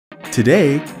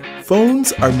Today,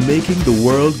 phones are making the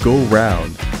world go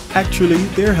round. Actually,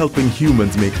 they're helping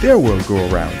humans make their world go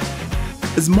around.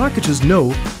 As marketers know,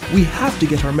 we have to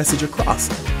get our message across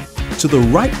to the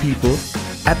right people,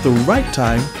 at the right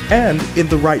time, and in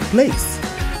the right place.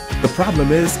 The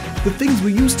problem is, the things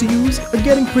we used to use are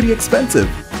getting pretty expensive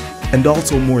and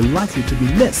also more likely to be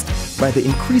missed by the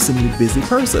increasingly busy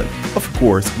person. Of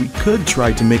course, we could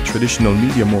try to make traditional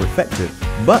media more effective,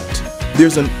 but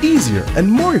there's an easier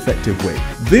and more effective way.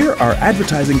 There are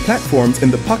advertising platforms in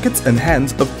the pockets and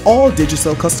hands of all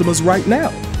Digicel customers right now.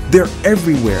 They're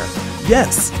everywhere.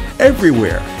 Yes,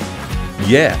 everywhere.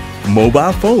 Yeah,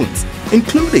 mobile phones,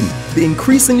 including the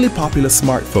increasingly popular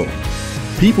smartphone.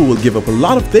 People will give up a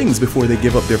lot of things before they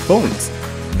give up their phones.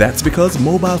 That's because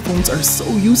mobile phones are so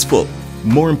useful.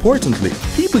 More importantly,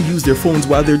 people use their phones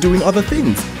while they're doing other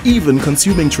things, even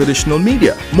consuming traditional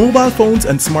media. Mobile phones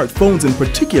and smartphones in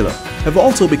particular have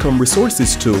also become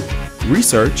resources to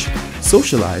research,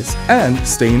 socialize, and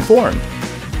stay informed.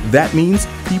 That means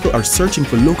people are searching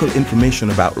for local information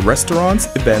about restaurants,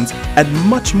 events, and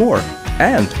much more.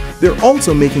 And they're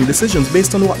also making decisions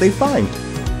based on what they find.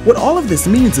 What all of this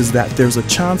means is that there's a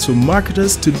chance for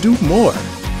marketers to do more.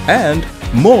 And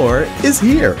more is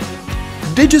here.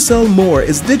 Digicel More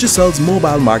is Digicel's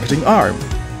mobile marketing arm,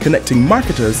 connecting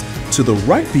marketers to the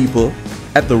right people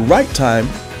at the right time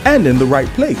and in the right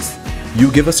place. You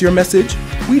give us your message,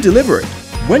 we deliver it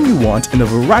when you want in a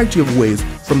variety of ways,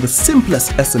 from the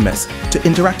simplest SMS to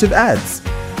interactive ads.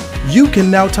 You can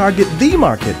now target the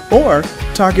market or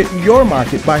target your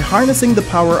market by harnessing the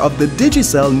power of the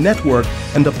Digicel network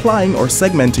and applying or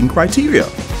segmenting criteria.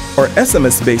 Our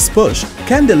SMS-based push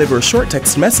can deliver a short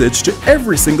text message to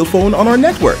every single phone on our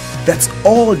network. That's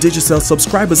all Digicel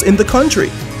subscribers in the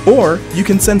country. Or you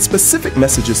can send specific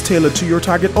messages tailored to your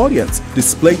target audience.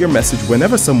 Display your message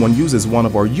whenever someone uses one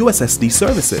of our USSD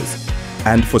services.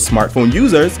 And for smartphone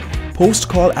users,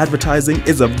 post-call advertising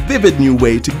is a vivid new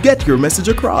way to get your message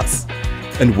across.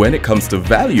 And when it comes to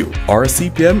value, our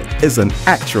CPM is an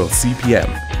actual CPM.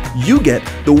 You get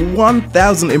the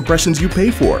 1,000 impressions you pay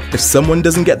for. If someone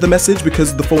doesn't get the message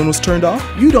because the phone was turned off,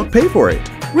 you don't pay for it.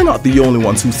 We're not the only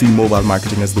ones who see mobile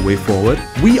marketing as the way forward.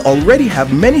 We already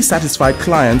have many satisfied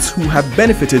clients who have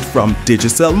benefited from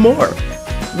Digicel More.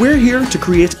 We're here to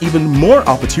create even more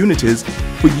opportunities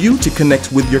for you to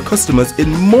connect with your customers in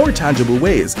more tangible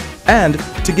ways and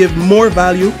to give more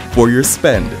value for your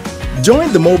spend.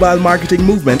 Join the mobile marketing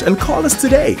movement and call us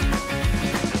today.